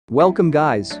Welcome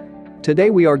guys. Today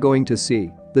we are going to see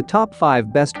the top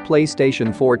 5 best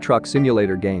PlayStation 4 truck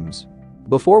simulator games.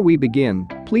 Before we begin,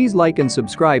 please like and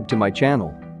subscribe to my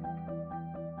channel.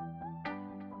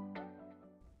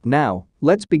 Now,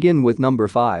 let's begin with number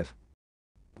 5.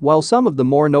 While some of the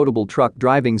more notable truck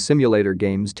driving simulator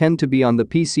games tend to be on the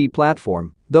PC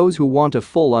platform, those who want a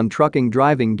full-on trucking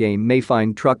driving game may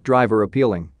find Truck Driver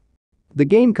appealing. The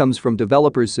game comes from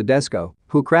developers Stadia,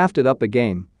 who crafted up a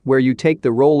game where you take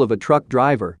the role of a truck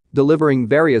driver, delivering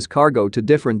various cargo to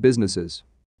different businesses.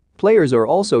 Players are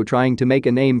also trying to make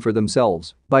a name for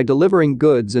themselves by delivering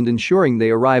goods and ensuring they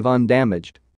arrive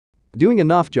undamaged. Doing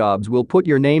enough jobs will put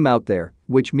your name out there,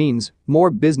 which means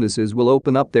more businesses will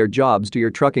open up their jobs to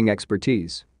your trucking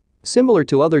expertise. Similar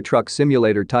to other truck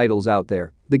simulator titles out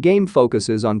there, the game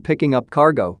focuses on picking up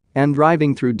cargo and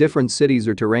driving through different cities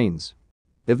or terrains.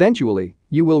 Eventually,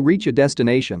 you will reach a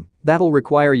destination that'll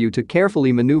require you to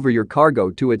carefully maneuver your cargo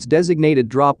to its designated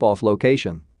drop-off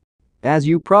location. As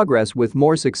you progress with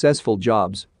more successful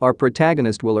jobs, our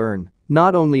protagonist will earn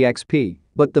not only XP,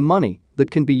 but the money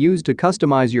that can be used to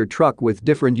customize your truck with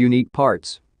different unique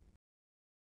parts.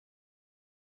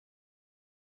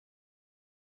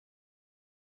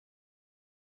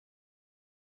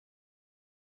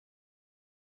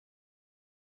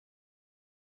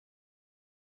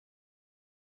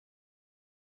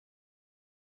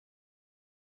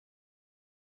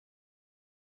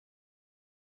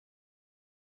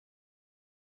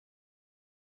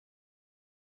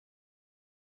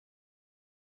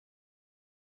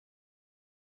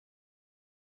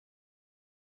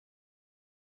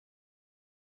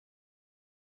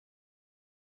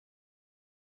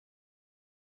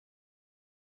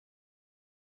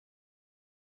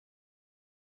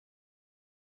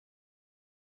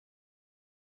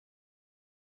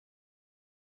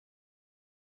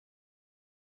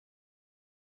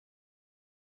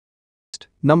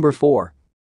 Number 4.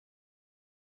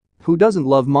 Who doesn't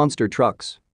love monster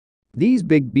trucks? These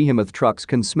big behemoth trucks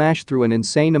can smash through an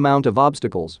insane amount of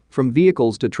obstacles, from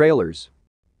vehicles to trailers.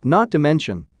 Not to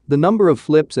mention the number of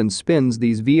flips and spins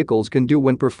these vehicles can do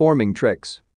when performing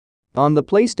tricks. On the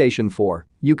PlayStation 4,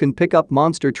 you can pick up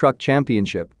Monster Truck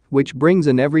Championship, which brings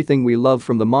in everything we love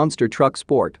from the monster truck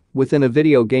sport within a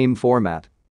video game format.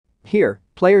 Here,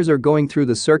 players are going through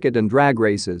the circuit and drag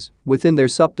races within their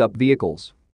supped-up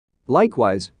vehicles.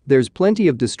 Likewise, there's plenty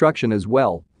of destruction as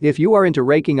well if you are into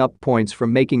raking up points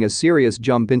from making a serious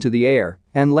jump into the air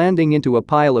and landing into a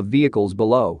pile of vehicles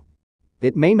below.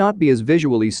 It may not be as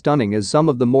visually stunning as some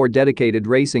of the more dedicated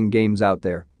racing games out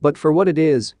there, but for what it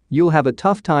is, you'll have a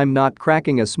tough time not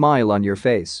cracking a smile on your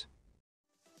face.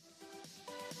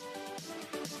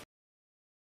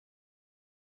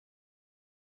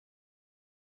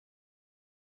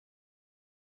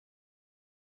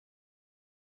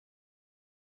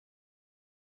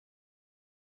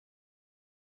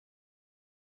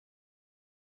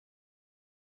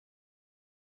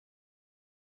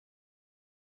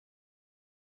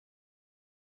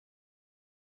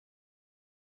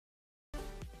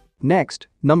 Next,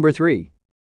 number 3.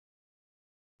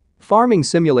 Farming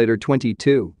Simulator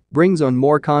 22 brings on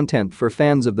more content for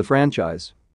fans of the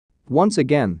franchise. Once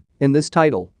again, in this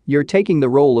title, you're taking the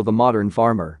role of a modern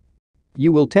farmer.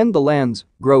 You will tend the lands,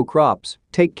 grow crops,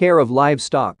 take care of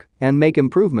livestock, and make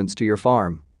improvements to your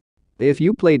farm. If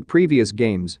you played previous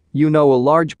games, you know a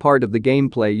large part of the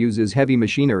gameplay uses heavy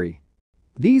machinery.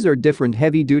 These are different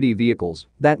heavy-duty vehicles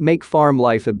that make farm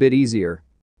life a bit easier.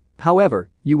 However,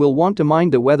 you will want to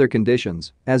mind the weather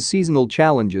conditions, as seasonal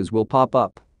challenges will pop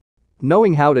up.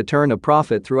 Knowing how to turn a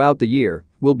profit throughout the year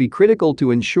will be critical to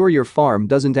ensure your farm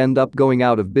doesn't end up going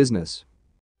out of business.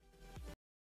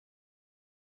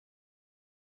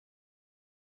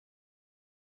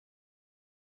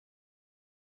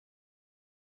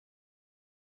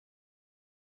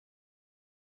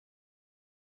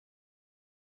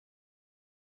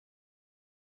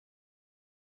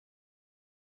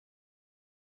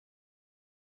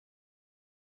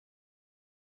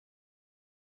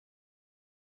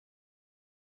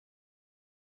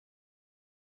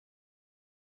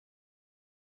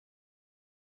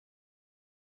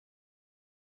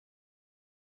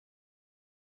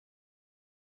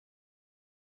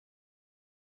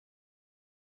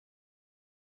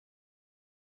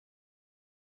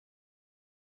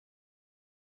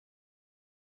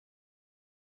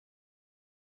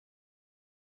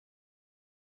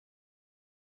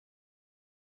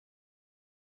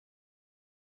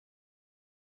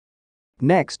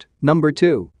 Next, number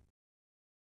 2.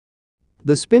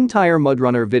 The Spintire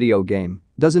MudRunner video game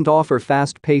doesn't offer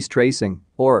fast-paced racing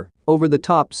or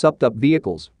over-the-top supped-up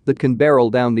vehicles that can barrel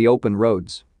down the open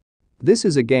roads. This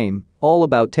is a game all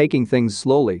about taking things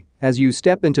slowly as you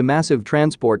step into massive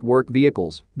transport work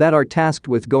vehicles that are tasked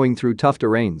with going through tough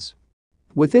terrains.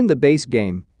 Within the base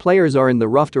game, players are in the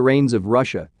rough terrains of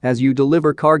Russia as you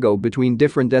deliver cargo between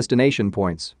different destination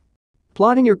points.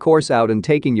 Plotting your course out and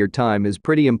taking your time is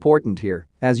pretty important here,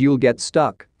 as you'll get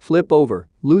stuck, flip over,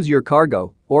 lose your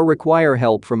cargo, or require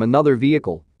help from another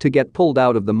vehicle to get pulled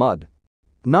out of the mud.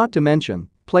 Not to mention,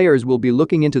 players will be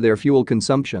looking into their fuel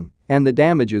consumption and the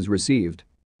damages received.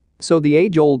 So the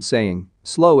age-old saying,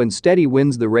 slow and steady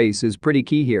wins the race, is pretty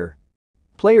key here.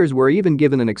 Players were even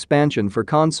given an expansion for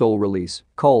console release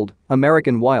called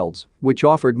American Wilds, which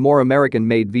offered more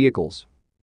American-made vehicles.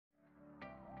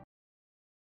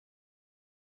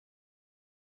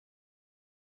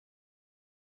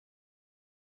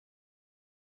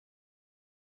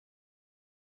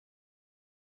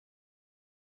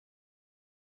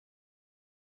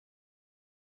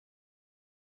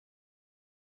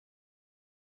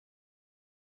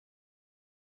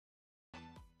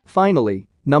 Finally,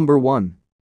 number 1.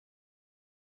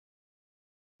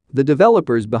 The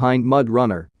developers behind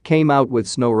MudRunner came out with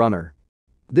SnowRunner.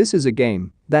 This is a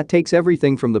game that takes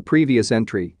everything from the previous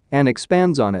entry and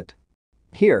expands on it.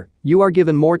 Here, you are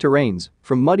given more terrains,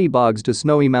 from muddy bogs to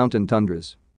snowy mountain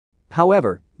tundras.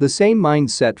 However, the same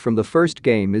mindset from the first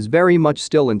game is very much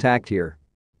still intact here.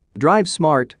 Drive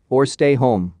smart or stay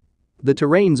home. The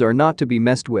terrains are not to be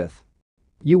messed with.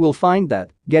 You will find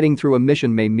that getting through a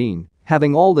mission may mean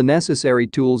having all the necessary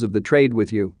tools of the trade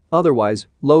with you, otherwise,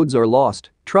 loads are lost,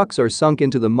 trucks are sunk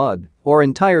into the mud, or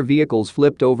entire vehicles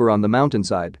flipped over on the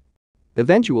mountainside.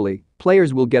 Eventually,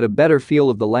 players will get a better feel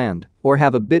of the land or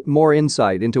have a bit more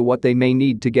insight into what they may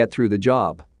need to get through the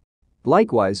job.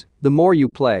 Likewise, the more you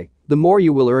play, the more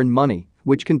you will earn money,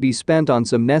 which can be spent on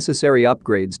some necessary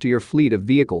upgrades to your fleet of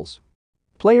vehicles.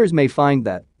 Players may find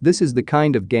that this is the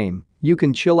kind of game you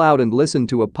can chill out and listen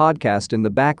to a podcast in the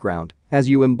background as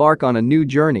you embark on a new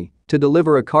journey to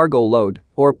deliver a cargo load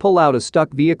or pull out a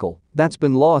stuck vehicle that's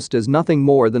been lost as nothing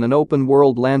more than an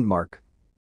open-world landmark.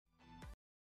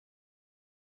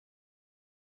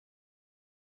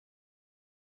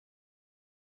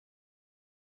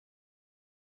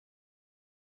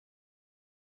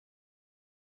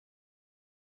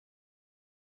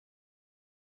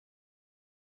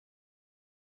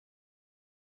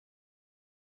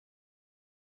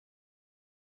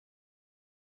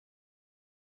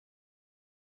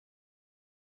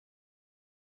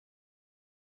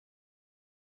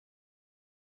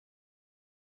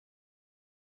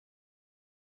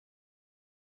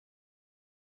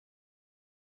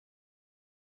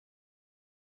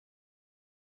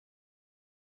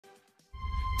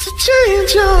 To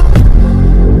change up.